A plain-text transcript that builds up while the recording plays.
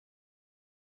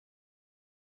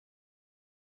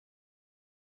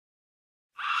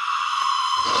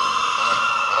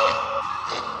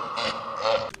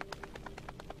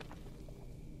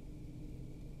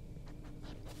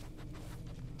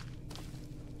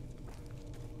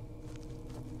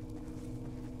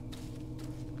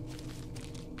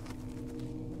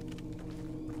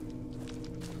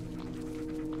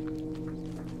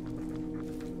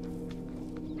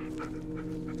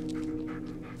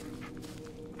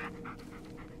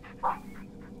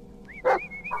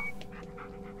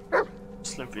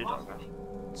Slim for your dog, man.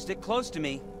 Stick close to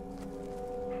me.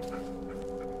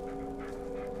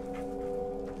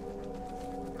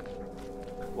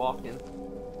 Walking.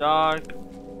 Dark.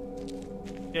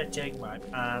 Can't take my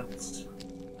pants.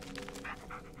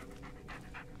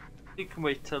 You can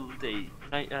wait till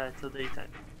till daytime.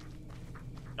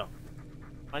 No.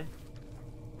 Why?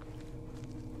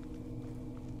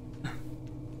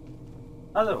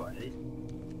 Otherwise,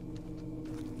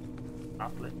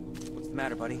 Apple. What's the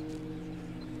matter, buddy?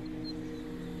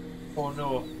 oh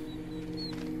no.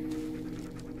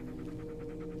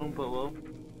 Well.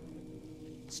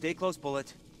 Stay close,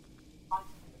 Bullet.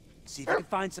 See if you can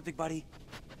find something, buddy.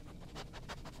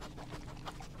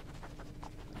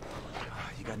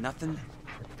 You got nothing?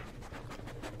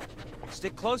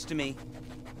 Stick close to me.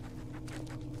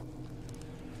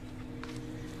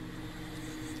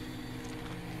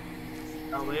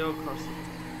 Are we all across it?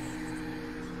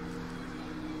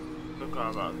 Look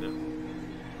how about it.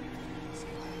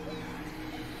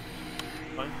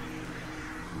 Fine.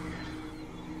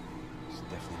 It's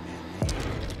definitely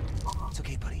man-made. It's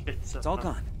okay, buddy. It's It's all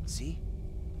gone. See?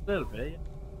 A little bit,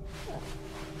 yeah.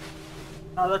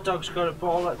 Oh, that dog's got a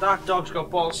ball. That dog's got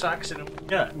ball sacks in him.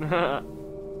 Yeah.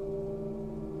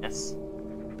 Yes.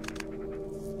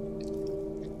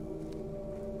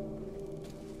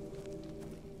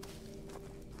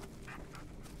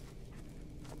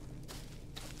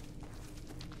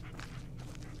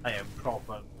 I am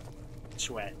proper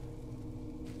sweat.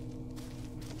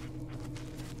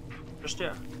 Just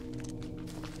here.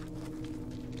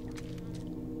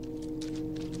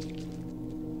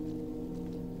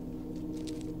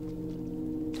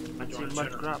 I see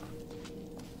much grab.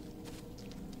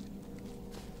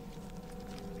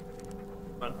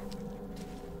 Well.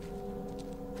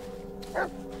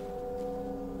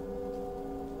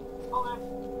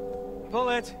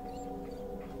 Bullet!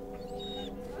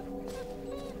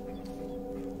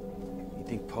 You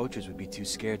think poachers would be too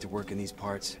scared to work in these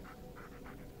parts?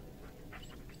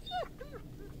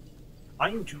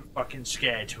 I'm too fucking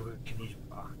scared to work in these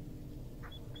bars.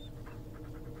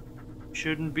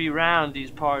 Shouldn't be round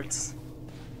these parts.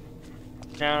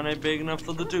 Town ain't big enough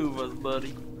for the two of us,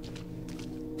 buddy.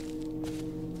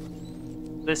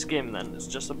 This game then is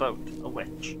just about a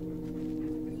witch.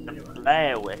 A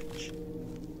Blair witch.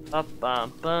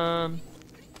 Bum.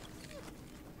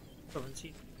 Haven't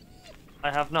seen.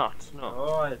 I have not, no.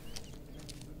 Oh,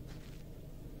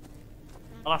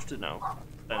 I'll have to know.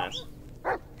 Then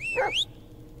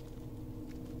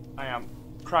I am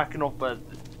cracking open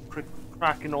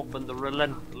the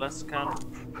relentless can.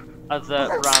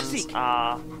 Other brands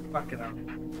are fucking out.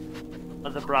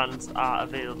 Other brands are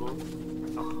available.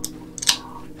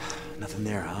 Nothing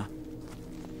there, huh?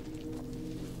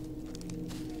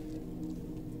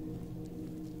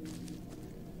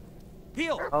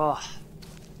 Heal! Oh,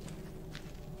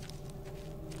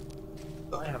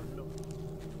 I have no.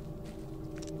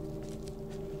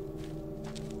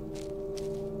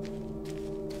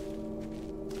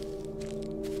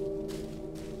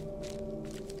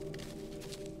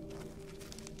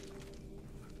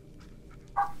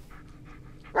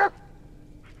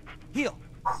 Heal!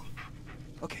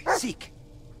 Okay, seek.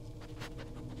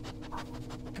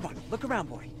 Come on, look around,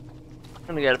 boy. I'm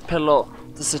gonna get a pillow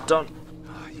to sit on.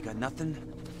 You got nothing?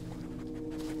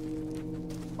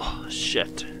 Oh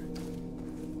shit.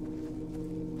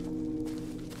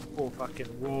 Oh fucking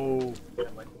whoa.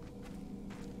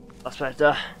 That's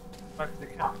better. Back to the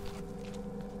cat.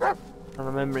 And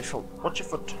a memory foam. Watch your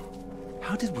foot.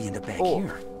 How did we end up back Oh.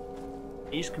 here?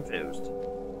 He's confused.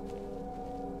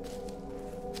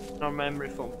 No memory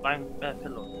foam. Bang,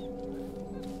 pillow.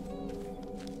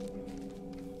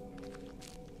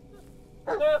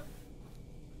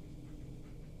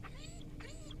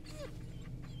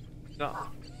 Go.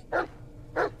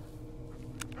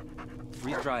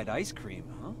 Freeze-dried ice cream,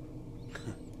 huh?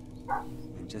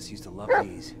 And Jess used to love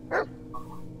these.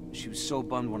 She was so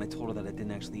bummed when I told her that I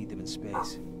didn't actually eat them in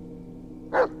space.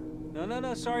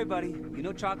 No, sorry, buddy. You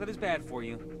know chocolate is bad for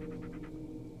you.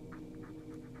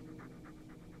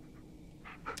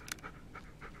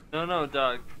 No,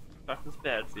 dog. Chocolate's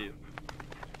bad for you.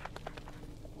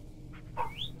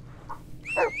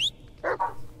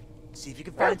 See if you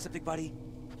can find something, buddy.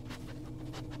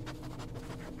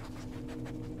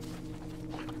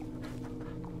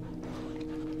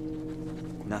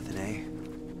 Nothing, eh?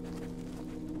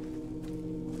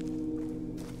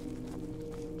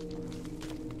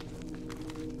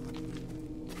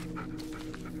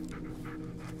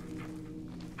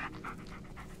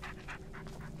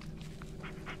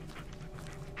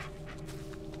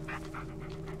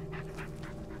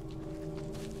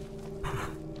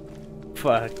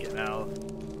 Fucking hell.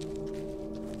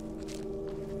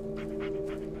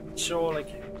 So, like...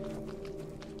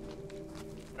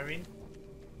 I mean...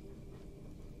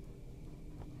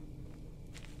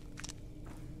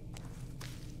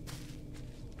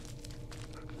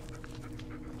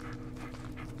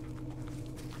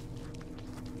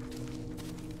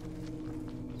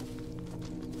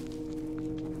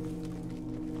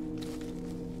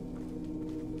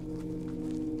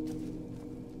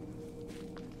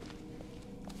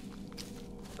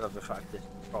 I love the fact that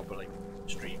it's probably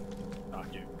stream. I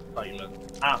do.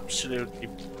 Silent. Absolutely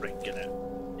breaking it.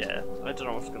 Yeah, I don't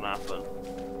know what's gonna happen.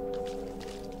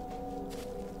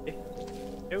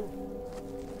 Ew.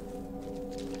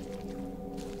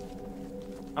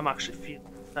 I'm actually feeling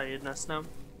tiredness now.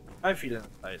 I'm feeling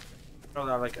tired. You know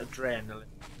that like adrenaline.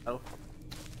 Oh.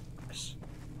 Yes.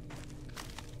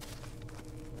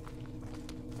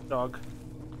 Dog.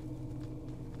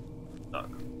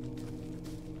 Dog.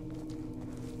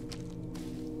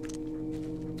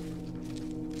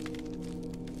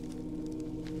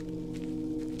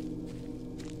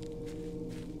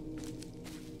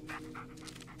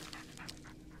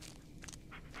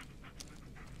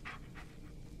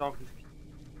 Dog is cute.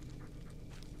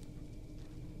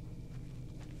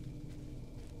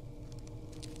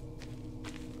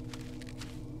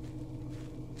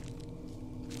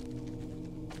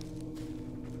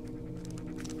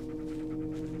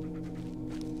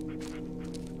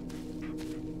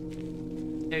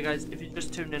 Hey guys, if you're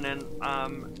just tuning in,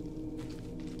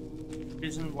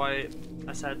 reason why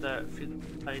I said feeling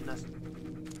tiredness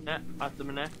at the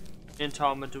minute, me and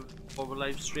Tom are doing a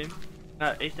live stream,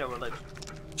 8-hour live stream.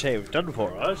 Say we've done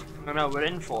 4 hours. I know, we're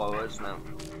in 4 hours now.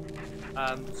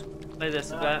 So play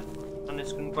this a bit, and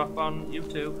it's going to go up on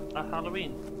YouTube at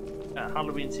Halloween.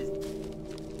 Halloween season.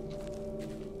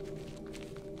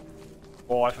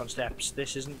 Oh, I found steps.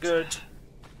 This isn't good.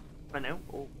 I know,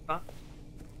 oh, that.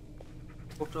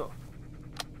 Photo.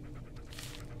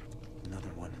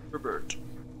 Another one. Robert.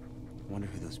 Wonder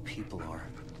who those people are.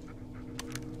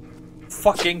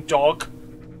 Fucking dog.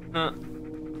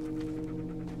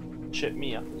 Shit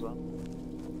me up as well.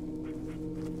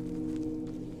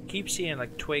 Keep seeing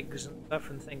like twigs and stuff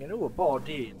and thinking, oh, a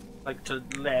body. Like to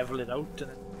level it out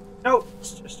and then... No,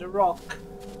 it's just a rock.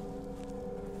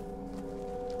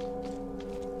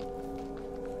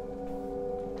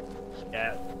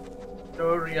 Yeah.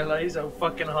 Don't realise how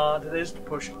fucking hard it is to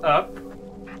push up.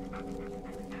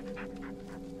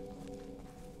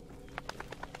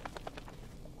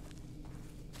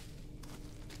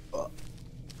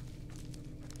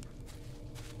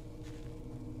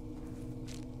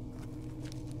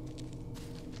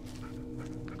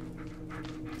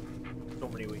 So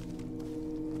many ways.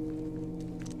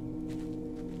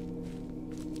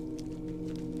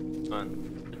 Run.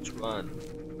 Let's run.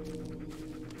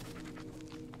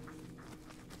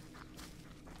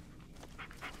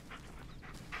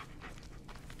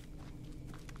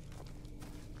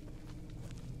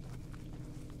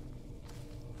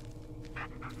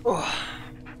 Oh.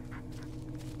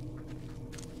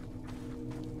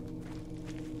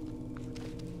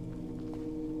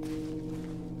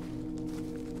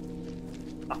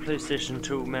 A PlayStation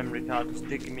 2 memory card is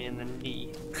digging me in the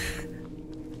knee.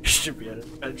 Should be an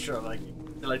adventure like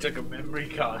till I took a memory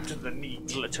card to the knee.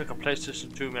 Well, it took a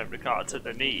PlayStation 2 memory card to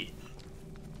the knee.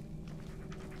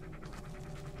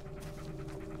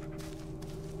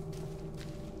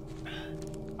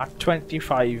 At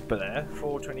 25 Blair,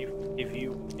 425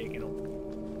 you taking up.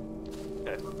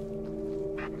 Okay.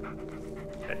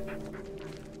 Okay.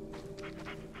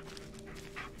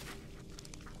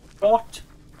 What?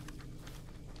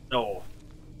 No.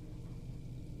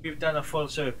 We've done a full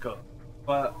circle,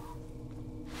 but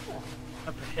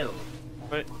up a hill.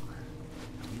 Wait, Are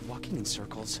we walking in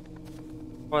circles?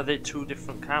 or are they two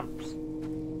different camps?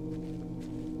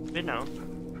 Wait now.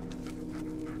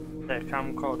 Their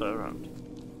camcorder around.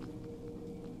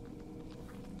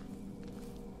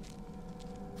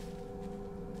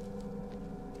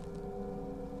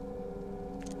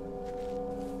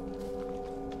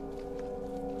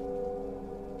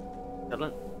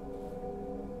 Dylan.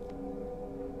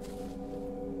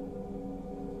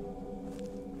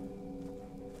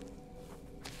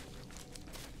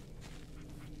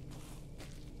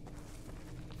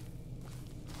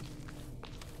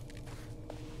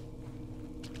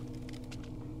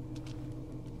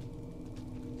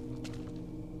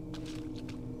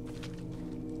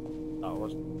 That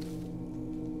was.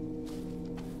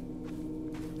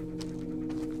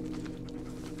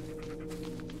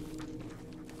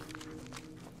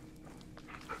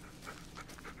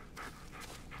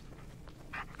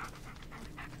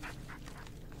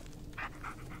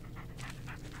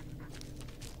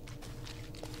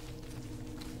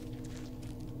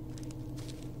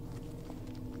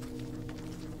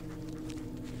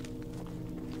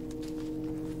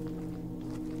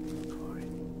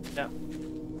 Yeah.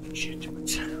 Shit.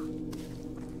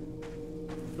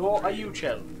 No, are you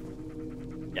chill?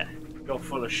 Yeah. You're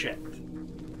full of shit.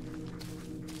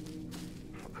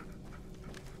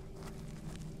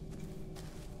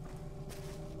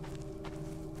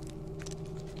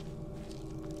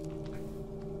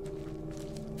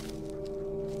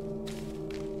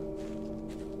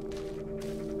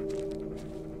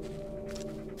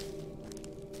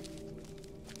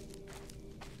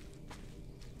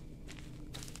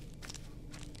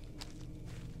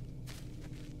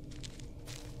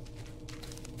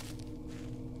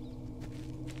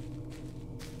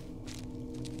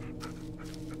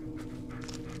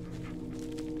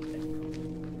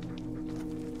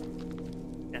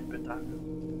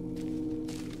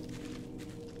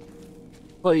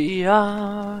 But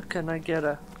yeah, can I get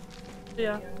a?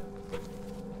 Yeah.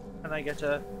 Can I get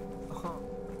a?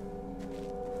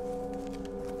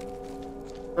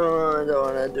 Oh, I don't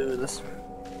want to do this.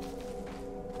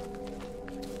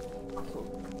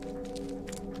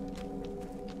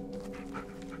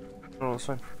 Oh, it's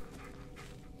fine.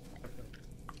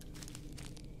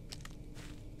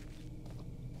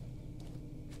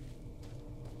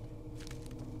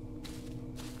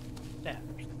 Yeah.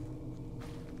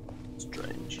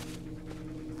 Strange.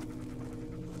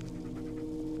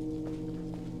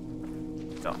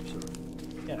 Absolutely.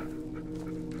 Yeah.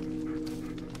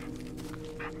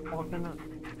 Walking on.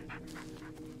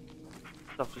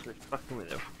 Stuff is like fucking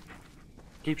with you.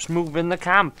 Keeps moving the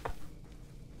camp.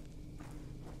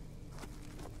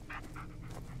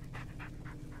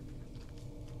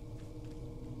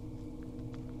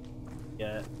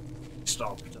 Yeah.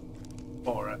 Stopped.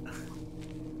 For it.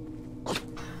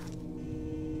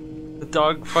 The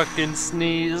dog fucking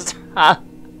sneezed.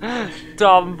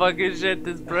 Tom fucking shit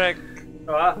this brick.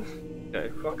 Alright. Okay.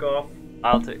 Fuck off.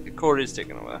 I'll take it. Corey's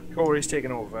taking over. Corey's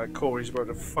taking over. Corey's about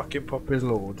to fucking pop his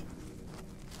load.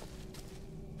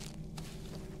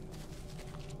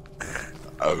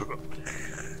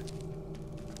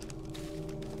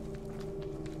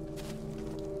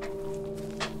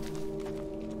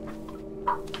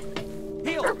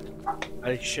 Heel!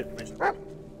 I shit myself.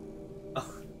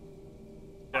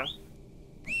 Yeah.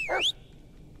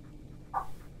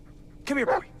 Come here,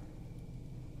 boy.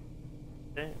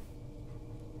 Okay.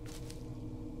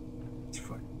 It's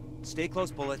fine. Stay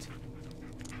close, Bullet.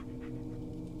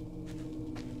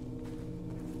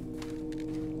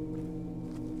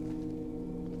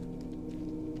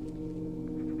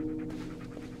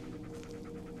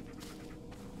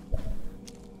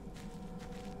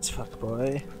 It's fuck,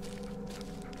 boy.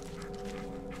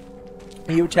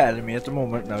 Are you telling me at the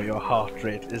moment now your heart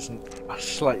rate isn't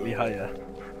slightly higher?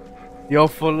 You're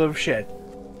full of shit.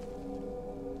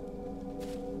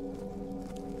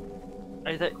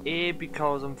 Either A,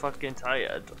 because I'm fucking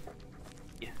tired.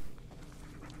 Yeah.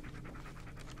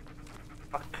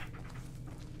 Fuck.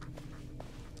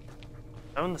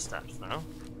 Down the steps now.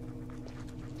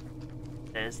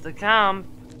 There's the camp.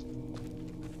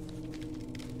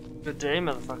 Good day,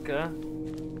 motherfucker.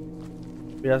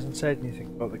 He hasn't said anything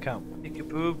about the camp.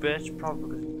 Peekaboo, bitch,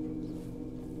 probably.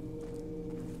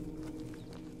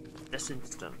 This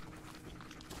instant.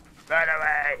 Run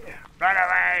away! Run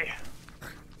away!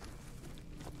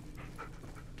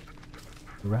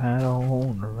 Right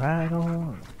on, right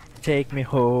on. Take me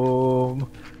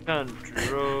home Country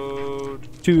road.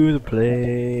 to the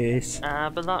place.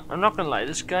 But I'm not gonna lie,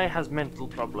 this guy has mental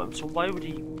problems, so why would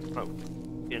he out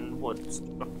in woods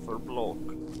to look for a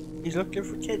bloke? He's looking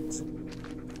for kids.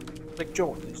 Like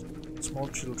John, these small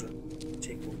children.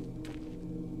 Take over.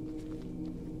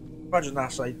 Imagine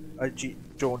that's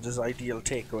Jones's ideal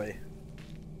takeaway.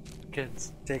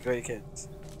 Kids. Takeaway kids.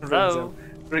 Hello?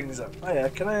 Brings up. Oh yeah,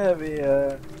 can I have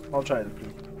a I'll try it,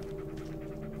 please.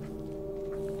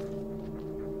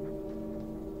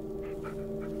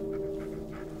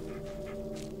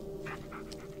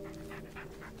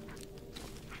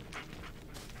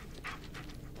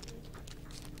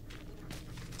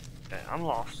 Okay, I'm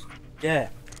lost. Yeah.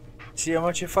 See how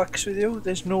much it fucks with you?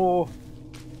 There's no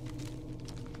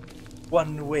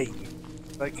one way.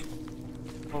 Like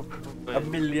a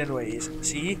million ways.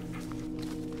 See?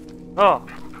 Oh,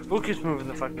 who keeps moving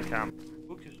the fucking camp?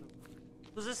 Who keeps moving?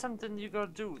 Was this something you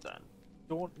gotta do then?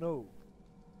 Don't know.